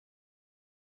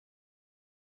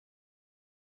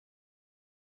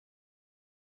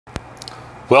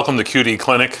Welcome to QD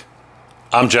Clinic.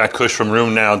 I'm Jack Cush from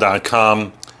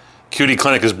RheumNow.com. QD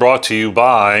Clinic is brought to you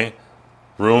by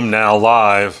RheumNow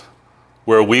Live,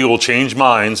 where we will change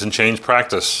minds and change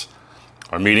practice.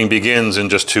 Our meeting begins in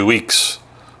just 2 weeks.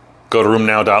 Go to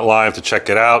RheumNow.live to check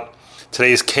it out.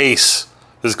 Today's case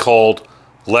is called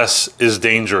Less is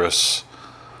Dangerous.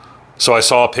 So I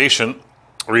saw a patient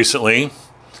recently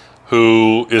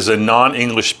who is a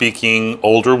non-English speaking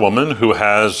older woman who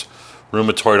has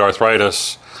rheumatoid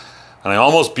arthritis. And I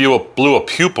almost blew a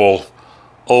pupil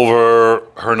over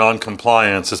her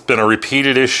non-compliance. It's been a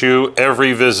repeated issue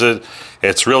every visit.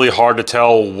 It's really hard to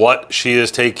tell what she is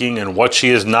taking and what she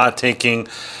is not taking.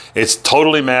 It's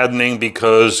totally maddening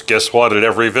because guess what? At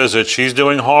every visit, she's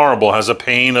doing horrible, has a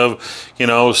pain of,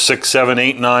 6, 7,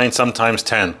 8, 9, sometimes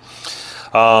 10.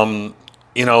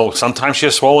 Sometimes she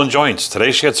has swollen joints.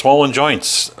 Today she had swollen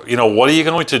joints. What are you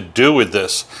going to do with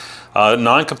this?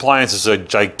 Non-compliance is a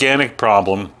gigantic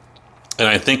problem, and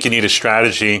I think you need a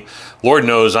strategy. Lord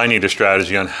knows I need a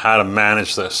strategy on how to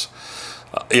manage this.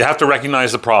 You have to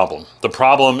recognize the problem. The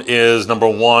problem is, number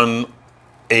one,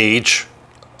 age.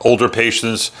 Older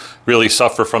patients really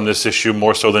suffer from this issue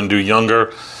more so than do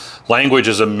younger. Language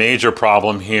is a major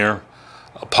problem here.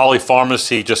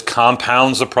 Polypharmacy just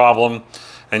compounds the problem,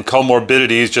 and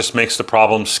comorbidities just makes the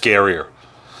problem scarier.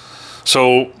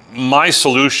 So my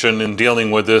solution in dealing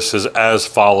with this is as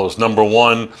follows. Number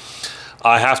one,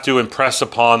 I have to impress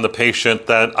upon the patient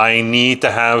that I need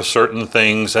to have certain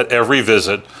things at every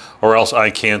visit or else I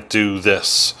can't do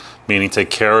this, meaning take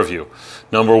care of you.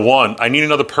 Number one, I need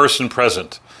another person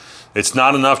present. It's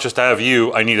not enough just to have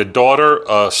you. I need a daughter,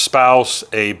 a spouse,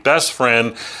 a best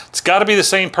friend. It's got to be the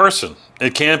same person.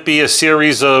 It can't be a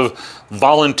series of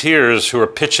volunteers who are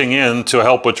pitching in to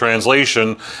help with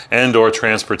translation and or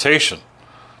transportation.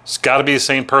 It's got to be the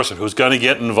same person who's going to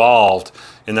get involved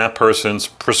in that person's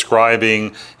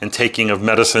prescribing and taking of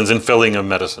medicines and filling of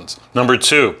medicines. Number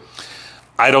two,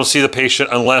 I don't see the patient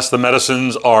unless the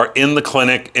medicines are in the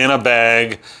clinic in a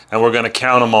bag and we're going to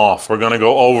count them off. We're going to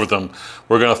go over them.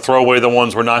 We're going to throw away the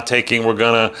ones we're not taking. We're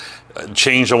going to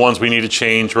change the ones we need to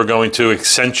change. We're going to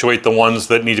accentuate the ones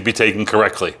that need to be taken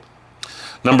correctly.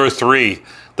 Number three,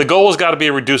 the goal has got to be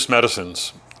reduce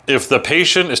medicines. If the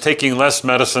patient is taking less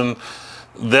medicine,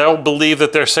 they'll believe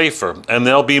that they're safer and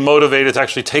they'll be motivated to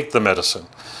actually take the medicine.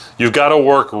 You've got to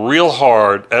work real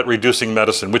hard at reducing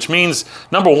medicine, which means,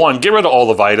 number one, get rid of all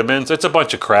the vitamins. It's a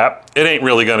bunch of crap. It ain't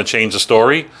really going to change the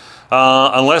story.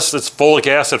 Unless it's folic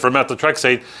acid for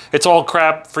methotrexate, it's all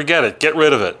crap. Forget it. Get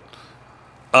rid of it.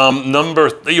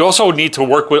 You also need to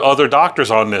work with other doctors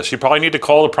on this. You probably need to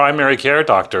call a primary care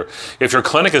doctor. If your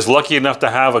clinic is lucky enough to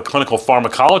have a clinical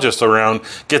pharmacologist around,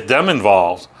 get them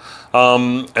involved.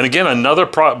 And again, there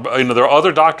are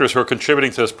other doctors who are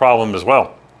contributing to this problem as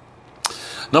well.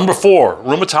 Number four,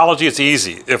 rheumatology, it's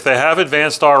easy. If they have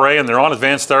advanced RA and they're on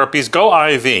advanced therapies, go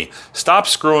IV. Stop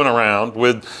screwing around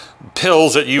with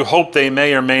pills that you hope they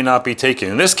may or may not be taking.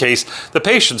 In this case, the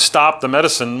patient stopped the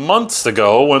medicine months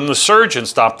ago when the surgeon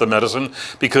stopped the medicine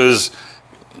because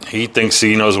he thinks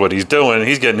he knows what he's doing.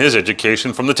 He's getting his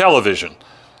education from the television.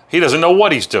 He doesn't know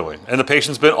what he's doing. And the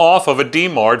patient's been off of a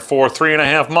DMARD for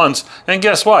 3.5 months. And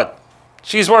guess what?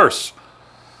 She's worse.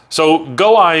 So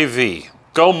go IV.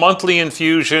 Go monthly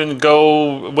infusion,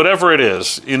 go whatever it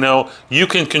is, you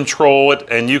can control it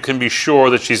and you can be sure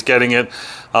that she's getting it,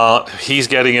 he's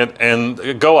getting it,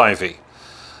 and go IV.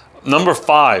 Number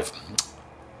five,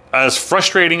 as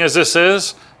frustrating as this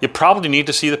is, you probably need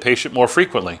to see the patient more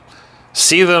frequently.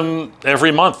 See them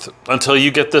every month until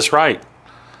you get this right.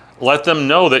 Let them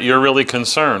know that you're really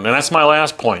concerned. And that's my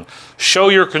last point. Show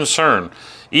your concern.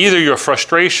 Either your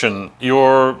frustration,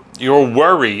 your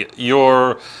worry,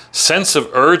 your sense of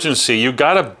urgency, you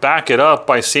got to back it up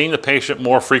by seeing the patient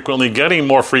more frequently, getting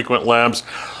more frequent labs.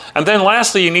 And then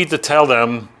lastly, you need to tell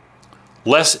them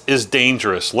less is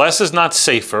dangerous. Less is not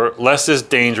safer, less is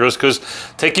dangerous, because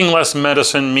taking less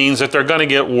medicine means that they're going to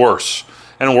get worse.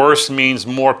 And worse means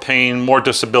more pain, more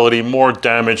disability, more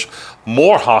damage,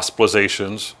 more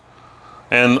hospitalizations,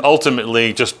 and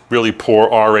ultimately just really poor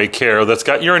RA care that's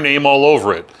got your name all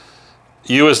over it.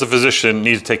 You as the physician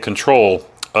need to take control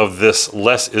of this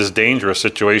less is dangerous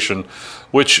situation,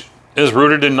 which is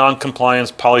rooted in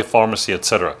non-compliance, polypharmacy,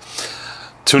 etc.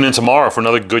 Tune in tomorrow for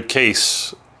another good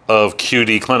case of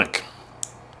QD Clinic.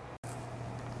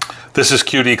 This is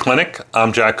QD Clinic.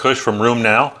 I'm Jack Cush from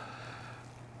RheumNow.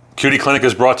 QD Clinic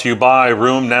is brought to you by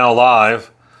RheumNow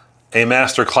Live, a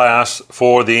master class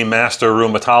for the master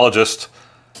rheumatologist.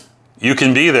 You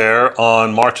can be there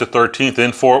on March the 13th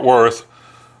in Fort Worth,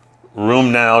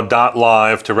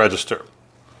 RheumNow.live to register.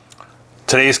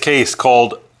 Today's case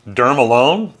called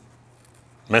Dermalone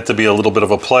meant to be a little bit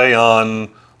of a play on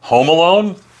Home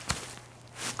Alone.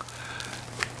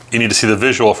 You need to see the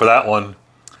visual for that one.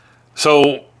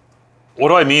 So what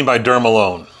do I mean by derm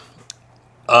alone?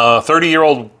 A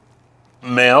 30-year-old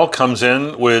male comes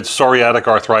in with psoriatic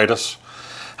arthritis.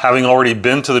 Having already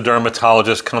been to the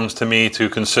dermatologist, comes to me to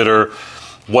consider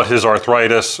what his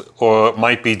arthritis or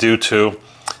might be due to.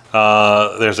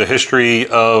 There's a history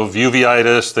of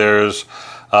uveitis, there's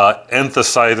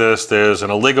enthesitis, there's an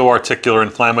oligoarticular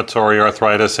inflammatory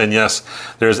arthritis, and yes,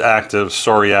 there's active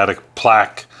psoriatic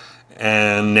plaque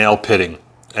and nail pitting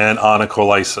and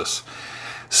onycholysis.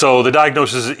 So the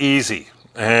diagnosis is easy,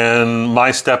 and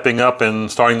my stepping up and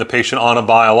starting the patient on a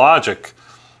biologic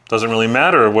doesn't really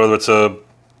matter whether it's a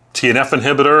TNF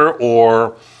inhibitor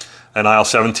or an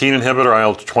IL-17 inhibitor,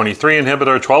 IL-23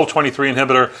 inhibitor, 12-23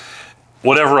 inhibitor.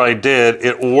 Whatever I did,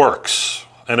 it works,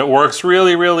 and it works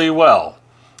really, really well.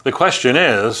 The question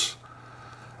is,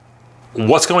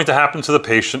 what's going to happen to the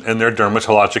patient and their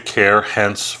dermatologic care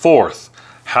henceforth?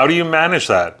 How do you manage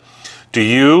that? Do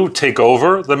you take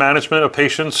over the management of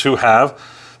patients who have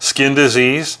skin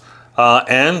disease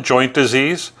and joint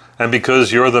disease, and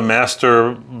because you're the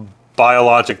master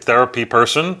biologic therapy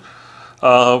person,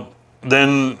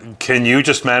 then can you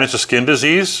just manage the skin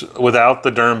disease without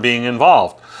the derm being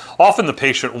involved? Often the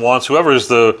patient wants whoever is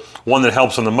the one that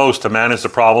helps them the most to manage the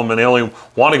problem, and they only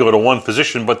want to go to one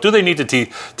physician, but do they need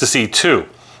to see two?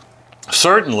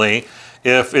 Certainly,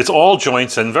 if it's all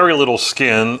joints and very little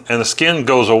skin, and the skin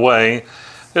goes away,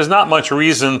 there's not much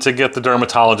reason to get the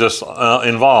dermatologist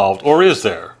involved, or is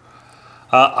there?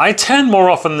 I tend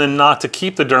more often than not to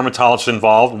keep the dermatologist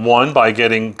involved, one, by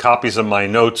getting copies of my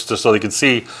notes just so they can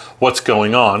see what's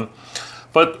going on,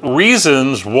 but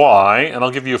reasons why, and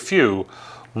I'll give you a few,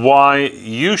 why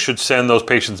you should send those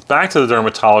patients back to the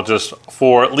dermatologist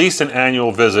for at least an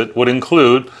annual visit would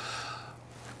include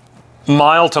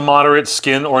mild to moderate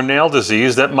skin or nail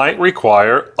disease that might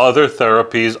require other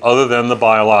therapies other than the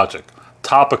biologic.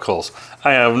 Topicals,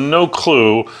 I have no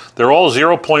clue. They're all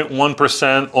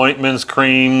 0.1% ointments,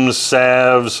 creams,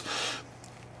 salves,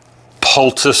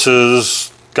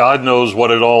 poultices, God knows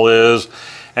what it all is.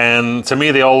 And to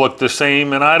me, they all look the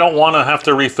same, and I don't want to have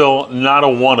to refill not a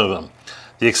one of them.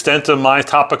 The extent of my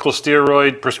topical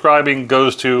steroid prescribing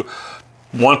goes to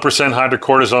 1%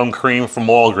 hydrocortisone cream from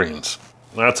Walgreens.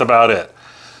 That's about it.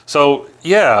 So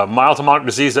yeah, mild to moderate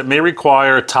disease that may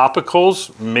require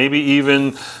topicals, maybe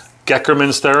even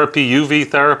Geckerman's therapy, UV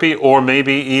therapy, or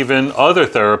maybe even other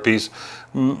therapies.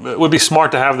 It would be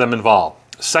smart to have them involved.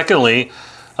 Secondly,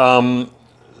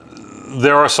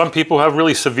 there are some people who have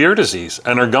really severe disease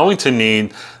and are going to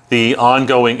need the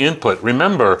ongoing input.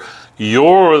 Remember,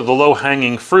 you're the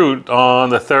low-hanging fruit on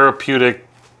the therapeutic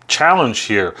challenge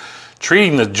here.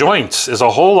 Treating the joints is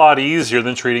a whole lot easier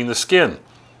than treating the skin.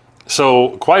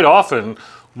 So quite often,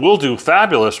 we'll do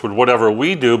fabulous with whatever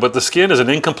we do, but the skin is an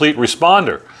incomplete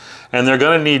responder, and they're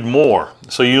going to need more.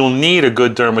 So you'll need a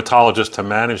good dermatologist to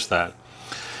manage that.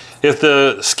 If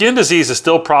the skin disease is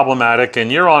still problematic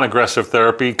and you're on aggressive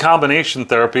therapy, combination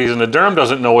therapies, and the derm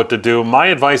doesn't know what to do, my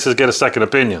advice is get a second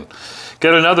opinion.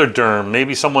 Get another derm,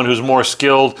 maybe someone who's more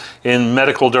skilled in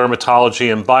medical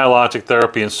dermatology and biologic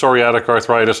therapy and psoriatic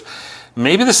arthritis.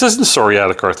 Maybe this isn't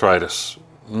psoriatic arthritis.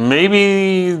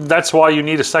 Maybe that's why you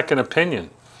need a second opinion.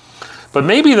 But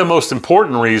maybe the most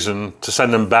important reason to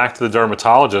send them back to the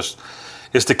dermatologist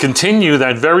is to continue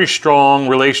that very strong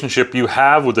relationship you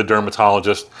have with the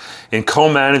dermatologist in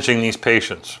co-managing these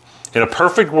patients. In a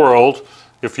perfect world,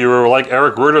 if you were like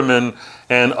Eric Ruderman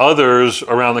and others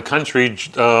around the country,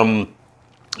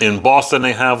 in Boston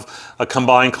they have a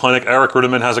combined clinic, Eric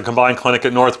Ruderman has a combined clinic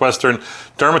at Northwestern,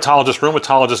 dermatologists,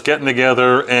 rheumatologists getting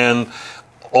together and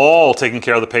all taking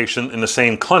care of the patient in the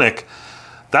same clinic.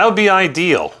 That would be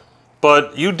ideal.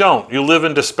 But you don't. You live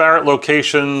in disparate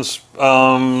locations,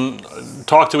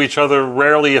 talk to each other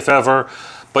rarely, if ever,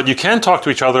 but you can talk to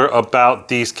each other about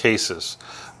these cases,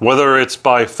 whether it's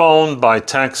by phone, by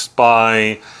text,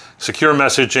 by secure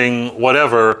messaging,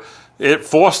 whatever. It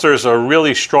fosters a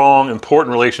really strong,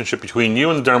 important relationship between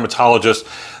you and the dermatologist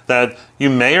that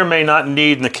you may or may not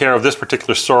need in the care of this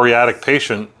particular psoriatic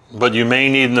patient, but you may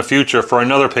need in the future for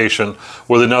another patient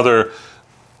with another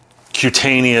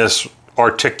cutaneous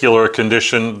articular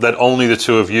condition that only the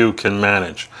two of you can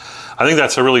manage. I think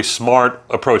that's a really smart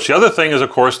approach. The other thing is, of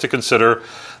course, to consider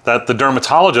that the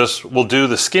dermatologist will do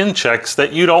the skin checks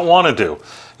that you don't want to do.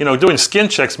 You know, doing skin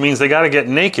checks means they got to get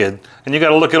naked and you got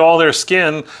to look at all their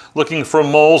skin looking for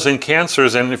moles and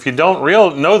cancers. And if you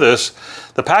don't know this,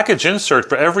 the package insert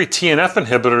for every TNF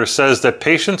inhibitor says that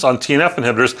patients on TNF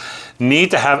inhibitors need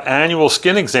to have annual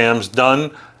skin exams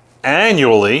done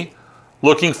annually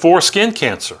looking for skin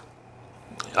cancer.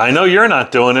 I know you're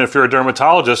not doing it if you're a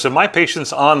dermatologist. If my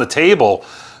patient's on the table,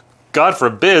 God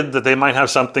forbid that they might have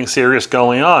something serious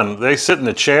going on. They sit in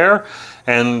a chair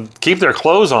and keep their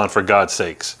clothes on, for God's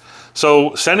sakes.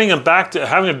 So sending them back to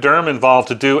having a derm involved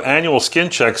to do annual skin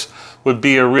checks would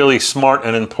be a really smart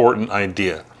and important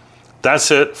idea.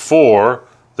 That's it for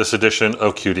this edition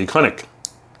of QD Clinic.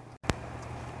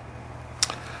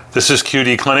 This is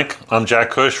QD Clinic. I'm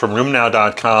Jack Cush from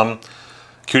RheumNow.com.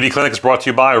 QD Clinic is brought to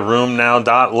you by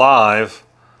RheumNow.live.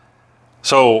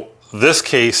 So this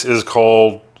case is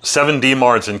called 7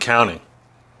 DMARDs and counting.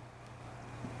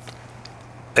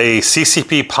 A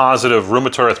CCP positive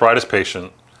rheumatoid arthritis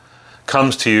patient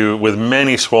comes to you with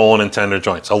many swollen and tender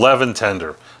joints, 11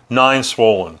 tender, 9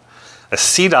 swollen, a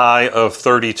CDI of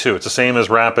 32. It's the same as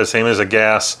rapid, same as a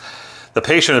gas. The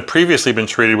patient had previously been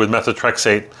treated with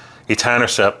methotrexate,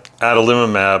 etanercept,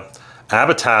 adalimumab,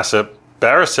 abatacept,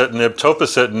 baricitinib,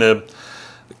 tofacitinib,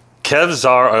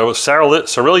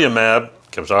 sarilumab,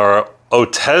 Kevzara,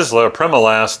 Otezla,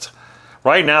 Primilast.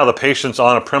 Right now, the patient's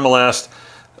on a Primilast,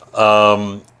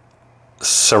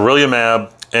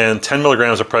 sarilumab, and 10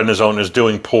 milligrams of prednisone is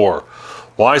doing poor.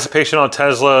 Why is the patient on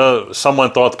Otezla?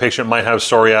 Someone thought the patient might have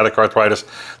psoriatic arthritis.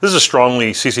 This is a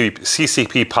strongly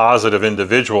CCP positive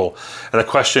individual. And the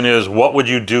question is, what would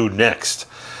you do next?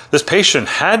 This patient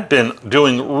had been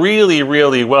doing really,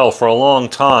 really well for a long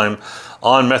time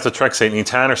on methotrexate and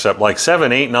etanercept, like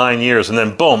 7, 8, 9 years, and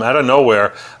then boom, out of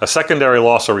nowhere, a secondary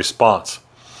loss of response.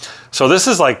 So this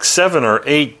is like 7 or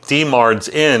 8 DMARDs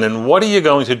in, and what are you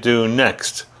going to do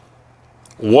next?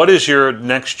 What is your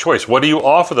next choice? What do you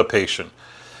offer the patient?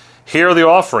 Here are the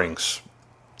offerings,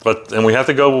 and we have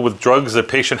to go with drugs the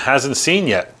patient hasn't seen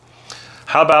yet.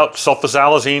 How about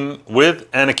sulfasalazine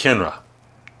with anakinra,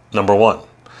 number 1?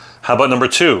 How about number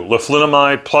 2,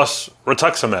 leflunomide plus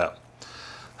rituximab?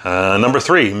 Number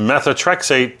 3,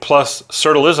 methotrexate plus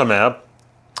certolizumab.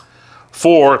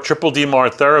 4, triple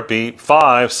DMARD therapy.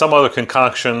 5, some other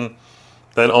concoction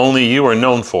that only you are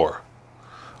known for.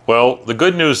 Well, the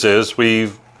good news is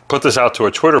we've put this out to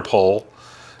a Twitter poll,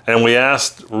 and we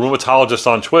asked rheumatologists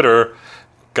on Twitter,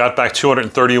 got back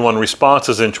 231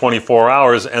 responses in 24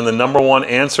 hours, and the number 1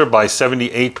 answer by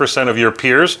 78% of your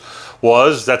peers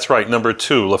was, that's right, number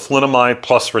 2, leflunomide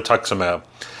plus rituximab.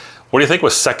 What do you think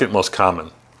was second most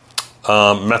common?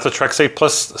 Methotrexate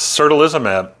plus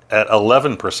certolizumab at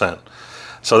 11%.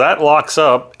 So that locks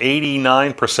up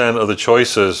 89% of the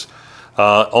choices.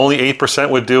 Only 8%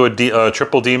 would do a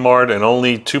triple DMARD, and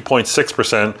only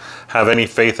 2.6% have any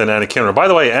faith in anakinra. By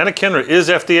the way, anakinra is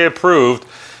FDA approved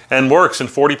and works in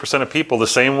 40% of people the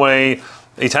same way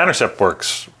etanercept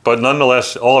works. But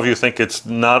nonetheless, all of you think it's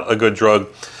not a good drug,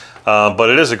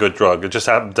 but it is a good drug. It just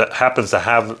happens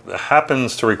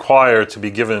to require to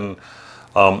be given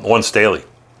once daily.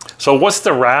 So what's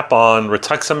the wrap on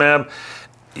rituximab?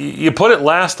 You put it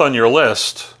last on your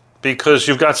list because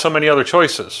you've got so many other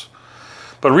choices.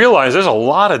 But realize there's a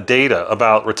lot of data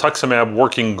about rituximab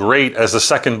working great as the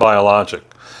second biologic.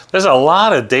 There's a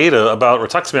lot of data about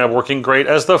rituximab working great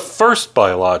as the first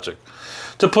biologic.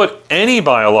 To put any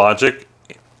biologic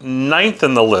 9th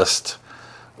in the list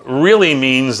really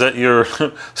means that you're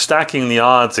stacking the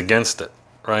odds against it,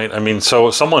 right? I mean,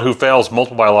 so someone who fails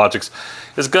multiple biologics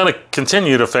is going to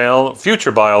continue to fail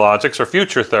future biologics or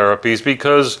future therapies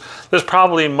because there's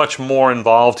probably much more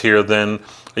involved here than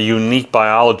a unique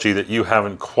biology that you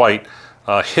haven't quite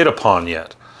hit upon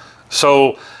yet.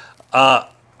 So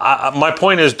my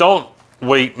point is, don't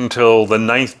wait until the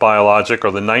 9th biologic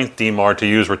or the 9th DMARD to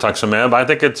use rituximab. I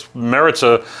think it merits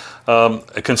a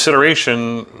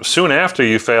consideration soon after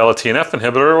you fail a TNF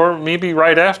inhibitor, or maybe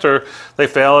right after they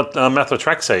fail at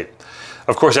methotrexate.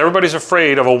 Of course, everybody's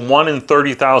afraid of a 1 in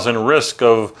 30,000 risk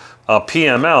of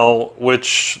PML,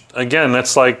 which, again,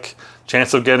 that's like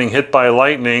chance of getting hit by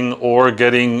lightning or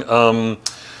getting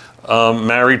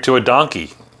married to a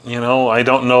donkey. You know, I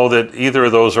don't know that either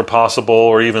of those are possible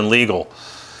or even legal.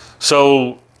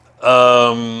 So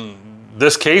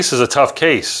this case is a tough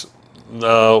case.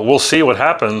 We'll see what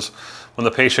happens when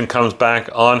the patient comes back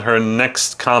on her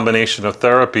next combination of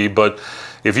therapy. But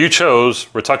if you chose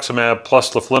rituximab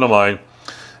plus leflunomide,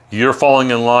 you're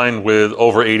falling in line with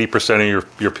over 80%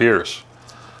 of your peers.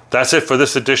 That's it for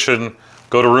this edition.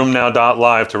 Go to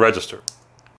RheumNow.live to register.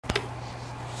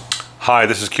 Hi,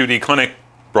 this is QD Clinic,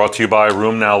 brought to you by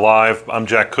RheumNow Live. I'm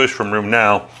Jack Cush from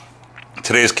RheumNow.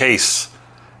 Today's case,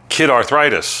 kid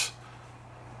arthritis.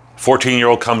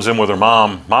 14-year-old comes in with her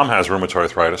mom. Mom has rheumatoid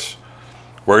arthritis.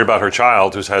 Worried about her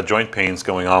child who's had joint pains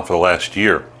going on for the last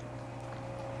year.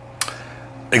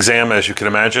 Exam, as you can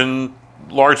imagine,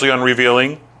 largely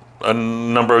unrevealing. A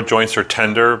number of joints are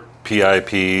tender,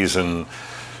 PIPs and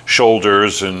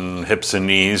shoulders and hips and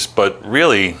knees, but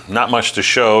really not much to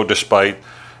show despite,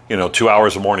 2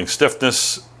 hours of morning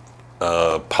stiffness,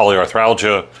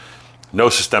 polyarthralgia, no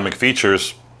systemic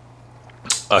features,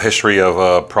 a history of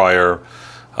a prior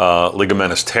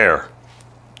ligamentous tear,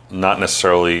 not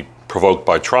necessarily provoked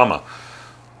by trauma.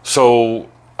 So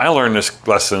I learned this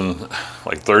lesson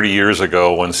like 30 years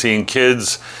ago when seeing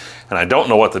kids, and I don't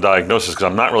know what the diagnosis, because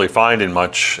I'm not really finding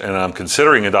much, and I'm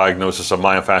considering a diagnosis of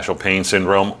myofascial pain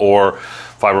syndrome or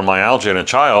fibromyalgia in a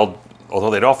child, although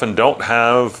they often don't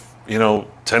have,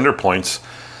 tender points.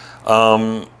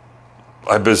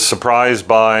 I've been surprised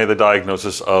by the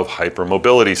diagnosis of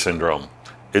hypermobility syndrome.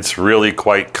 It's really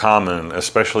quite common,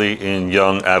 especially in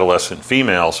young adolescent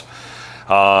females.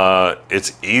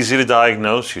 It's easy to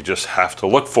diagnose, you just have to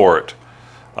look for it.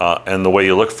 And the way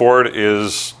you look for it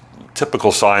is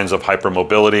typical signs of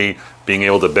hypermobility, being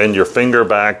able to bend your finger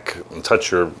back and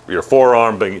touch your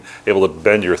forearm, being able to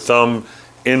bend your thumb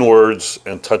inwards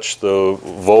and touch the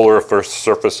volar first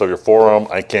surface of your forearm.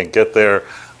 I can't get there.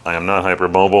 I am not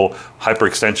hypermobile.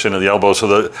 Hyperextension of the elbow.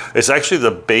 So it's actually the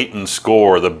Baton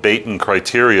score, the Baton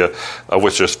criteria, of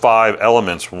which there's 5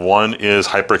 elements. One is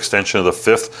hyperextension of the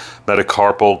 5th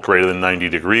metacarpal greater than 90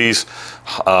 degrees,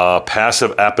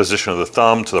 passive apposition of the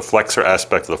thumb to the flexor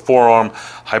aspect of the forearm,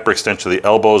 hyperextension of the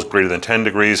elbows greater than 10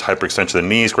 degrees, hyperextension of the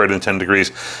knees greater than 10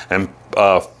 degrees, and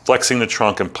flexing the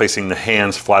trunk and placing the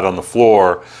hands flat on the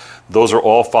floor. Those are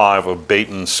all 5 of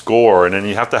Baton's score, and then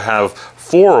you have to have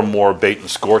 4 or more Baton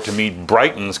score to meet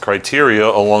Brighton's criteria,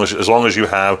 as long as you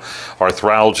have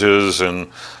arthralgias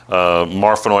and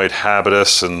marfanoid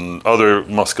habitus and other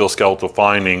musculoskeletal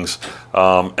findings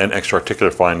and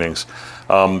extraarticular findings.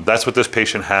 That's what this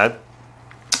patient had.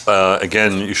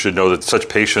 Again, you should know that such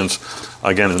patients,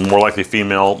 again, more likely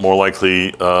female, more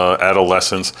likely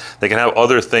adolescents. They can have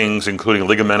other things, including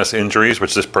ligamentous injuries,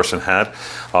 which this person had,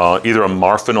 either a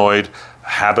marfanoid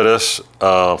habitus,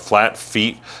 flat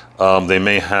feet. They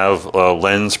may have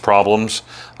lens problems.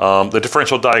 The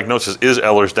differential diagnosis is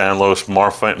Ehlers-Danlos,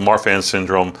 Marfan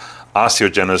syndrome,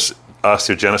 osteogenesis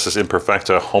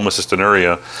imperfecta,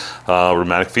 homocystinuria,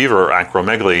 rheumatic fever, or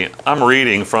acromegaly. I'm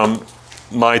reading from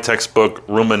my textbook,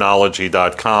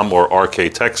 rheumanology.com or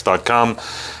rktext.com.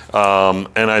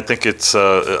 And I think it's,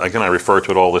 again, I refer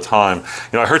to it all the time.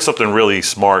 I heard something really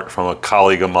smart from a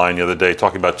colleague of mine the other day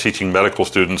talking about teaching medical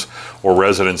students or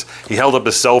residents. He held up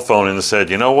his cell phone and said,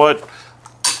 you know what?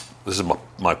 This is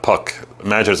my puck.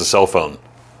 Imagine it's a cell phone.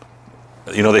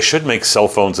 They should make cell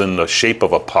phones in the shape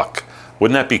of a puck.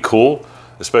 Wouldn't that be cool?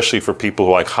 Especially for people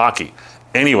who like hockey.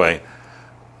 Anyway,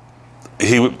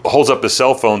 he holds up his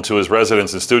cell phone to his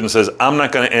residents and students and says, I'm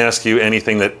not going to ask you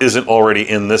anything that isn't already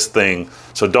in this thing.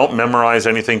 So don't memorize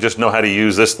anything. Just know how to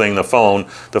use this thing, the phone,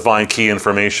 to find key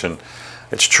information.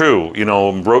 It's true.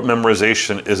 Rote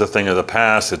memorization is a thing of the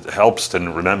past. It helps to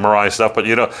memorize stuff. But,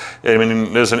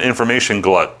 there's an information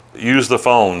glut. Use the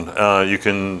phone. You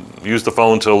can use the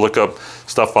phone to look up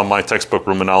stuff on my textbook,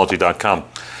 rheumanology.com.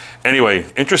 Anyway,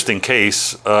 interesting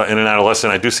case in an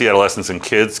adolescent. I do see adolescents and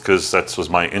kids because that was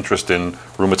my interest in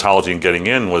rheumatology and getting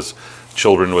in, was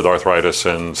children with arthritis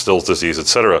and Still's disease,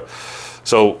 etc.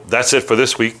 So that's it for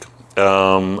this week.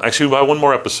 Actually, we'll have one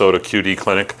more episode of QD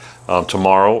Clinic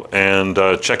tomorrow, and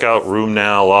check out Room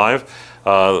Now Live.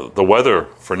 The weather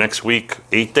for next week,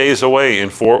 8 days away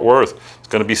in Fort Worth. It's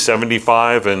going to be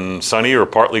 75 and sunny or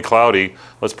partly cloudy.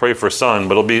 Let's pray for sun,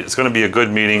 but it's going to be a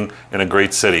good meeting in a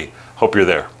great city. Hope you're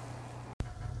there.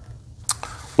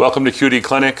 Welcome to QD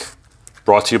Clinic,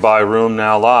 brought to you by Room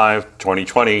Now Live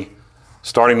 2020,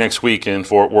 starting next week in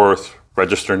Fort Worth.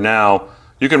 Register now.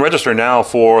 You can register now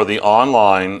for the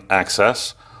online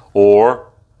access or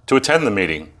to attend the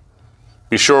meeting.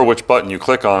 Be sure which button you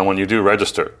click on when you do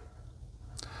register.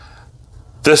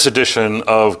 This edition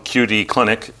of QD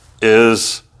Clinic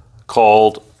is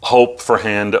called Hope for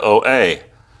Hand OA.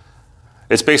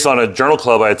 It's based on a journal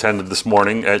club I attended this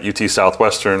morning at UT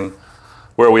Southwestern,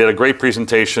 where we had a great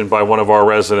presentation by one of our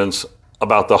residents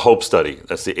about the HOPE study.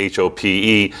 That's the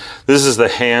HOPE. This is the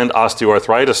hand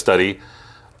osteoarthritis study,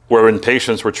 wherein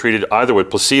patients were treated either with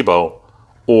placebo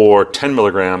or 10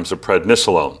 milligrams of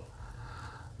prednisolone.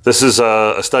 This is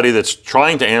a study that's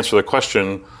trying to answer the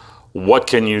question, what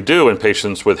can you do in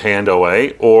patients with hand OA,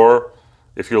 or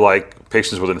if you like,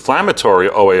 patients with inflammatory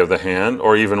OA of the hand,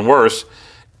 or even worse,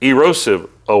 erosive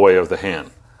OA of the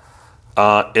hand.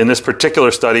 In this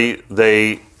particular study,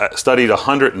 they studied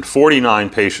 149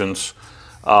 patients,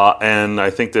 and I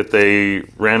think that they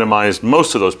randomized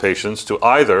most of those patients to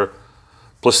either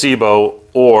placebo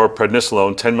or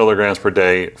prednisolone, 10 milligrams per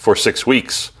day for 6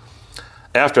 weeks.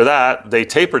 After that, they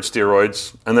tapered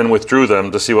steroids and then withdrew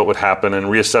them to see what would happen and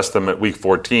reassessed them at week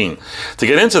 14. To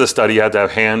get into the study, you had to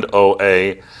have hand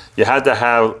OA, you had to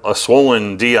have a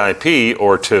swollen DIP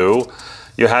or two,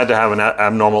 you had to have an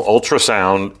abnormal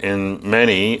ultrasound in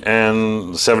many,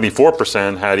 and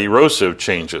 74% had erosive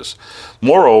changes.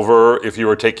 Moreover, if you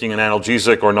were taking an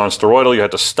analgesic or nonsteroidal, you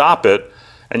had to stop it,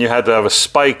 and you had to have a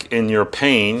spike in your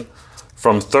pain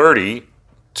from 30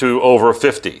 to over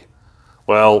 50.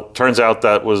 Well, turns out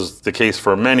that was the case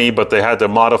for many, but they had to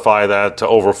modify that to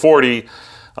over 40.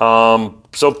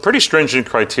 So pretty stringent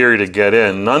criteria to get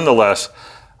in. Nonetheless,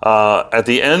 at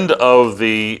the end of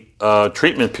the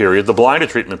treatment period, the blinded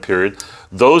treatment period,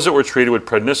 those that were treated with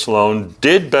prednisolone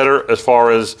did better as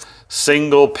far as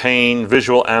single pane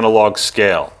visual analog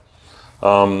scale.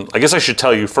 I guess I should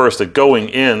tell you first that going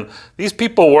in, these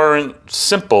people weren't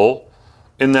simple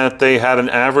in that they had an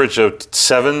average of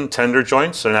 7 tender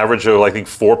joints, an average of, I think,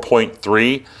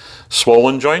 4.3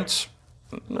 swollen joints.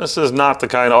 This is not the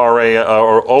kind of RA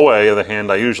or OA of the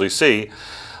hand I usually see.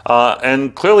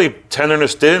 And clearly,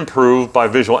 tenderness did improve by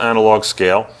visual analog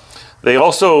scale. They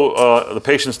also, the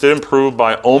patients did improve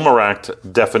by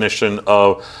OMERACT definition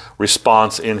of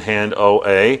response in hand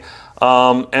OA.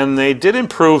 And they did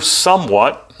improve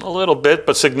somewhat, a little bit,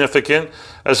 but significant,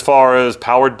 as far as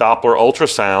powered Doppler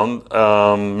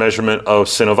ultrasound measurement of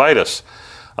synovitis.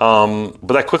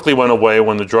 But that quickly went away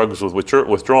when the drugs was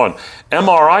withdrawn.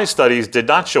 MRI studies did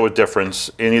not show a difference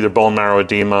in either bone marrow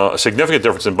edema, a significant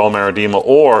difference in bone marrow edema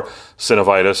or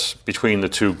synovitis between the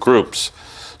two groups.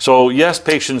 So yes,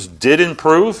 patients did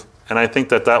improve, and I think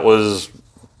that that was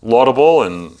laudable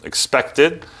and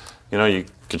expected. You know, you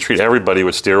can treat everybody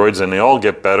with steroids and they all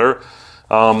get better.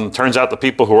 Turns out the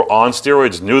people who were on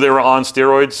steroids knew they were on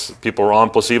steroids. People who were on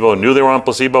placebo knew they were on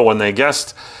placebo when they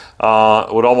guessed.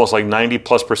 With almost like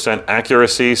 90+%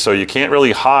 accuracy, so you can't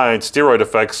really hide steroid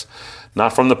effects,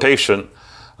 not from the patient.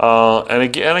 And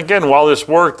again, while this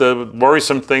worked, the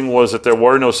worrisome thing was that there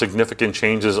were no significant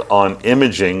changes on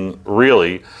imaging,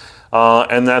 really,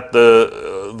 and that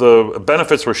the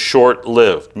benefits were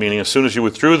short-lived, meaning as soon as you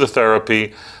withdrew the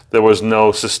therapy, there was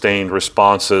no sustained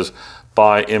responses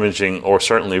by imaging or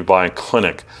certainly by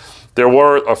clinic. There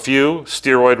were a few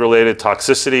steroid-related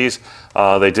toxicities.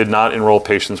 They did not enroll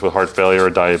patients with heart failure or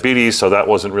diabetes, so that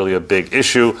wasn't really a big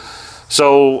issue.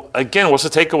 So again, what's the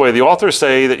takeaway? The authors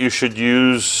say that you should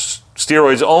use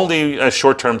steroids only as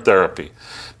short-term therapy,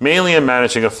 mainly in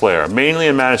managing a flare, mainly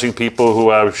in managing people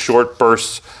who have short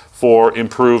bursts for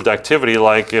improved activity,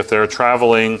 like if they're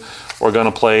traveling or going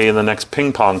to play in the next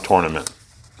ping pong tournament.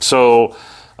 So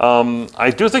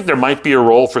I do think there might be a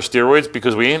role for steroids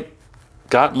because we ain't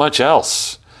got much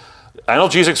else.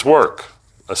 Analgesics work.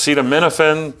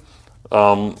 Acetaminophen,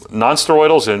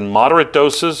 nonsteroidals in moderate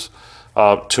doses,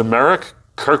 turmeric,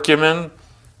 curcumin,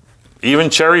 even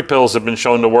cherry pills have been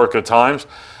shown to work at times.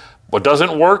 What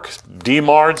doesn't work,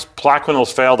 DMARDs,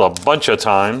 Plaquenil's failed a bunch of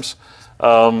times,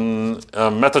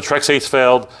 methotrexate's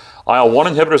failed,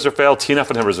 IL-1 inhibitors have failed, TNF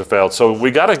inhibitors have failed. So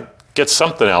we got to get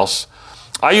something else.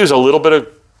 I use a little bit of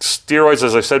steroids,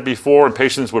 as I said before, in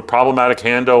patients with problematic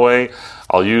hand OA.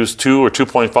 I'll use 2 or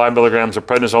 2.5 milligrams of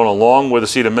prednisone along with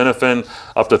acetaminophen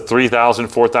up to 3,000,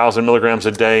 4,000 milligrams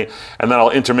a day. And then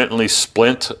I'll intermittently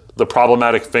splint the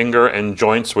problematic finger and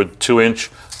joints with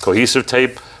 2-inch cohesive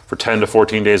tape for 10 to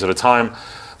 14 days at a time.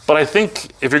 But I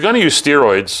think if you're going to use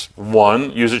steroids,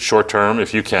 1, use it short term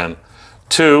if you can.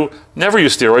 2, never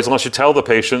use steroids unless you tell the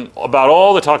patient about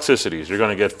all the toxicities. You're going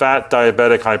to get fat,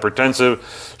 diabetic, hypertensive,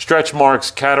 stretch marks,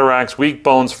 cataracts, weak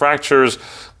bones, fractures,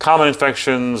 common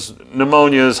infections,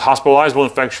 pneumonias, hospitalizable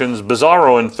infections,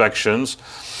 bizarro infections,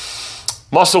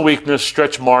 muscle weakness,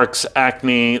 stretch marks,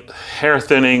 acne, hair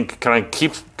thinning. Can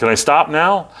I stop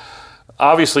now?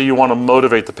 Obviously, you want to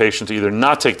motivate the patient to either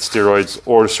not take the steroids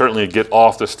or to certainly get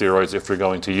off the steroids if you're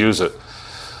going to use it.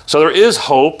 So there is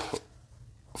hope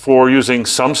for using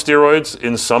some steroids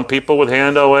in some people with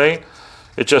hand OA.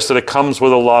 It's just that it comes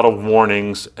with a lot of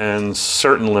warnings and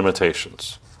certain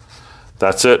limitations.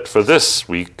 That's it for this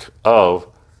week of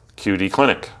QD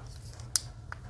Clinic.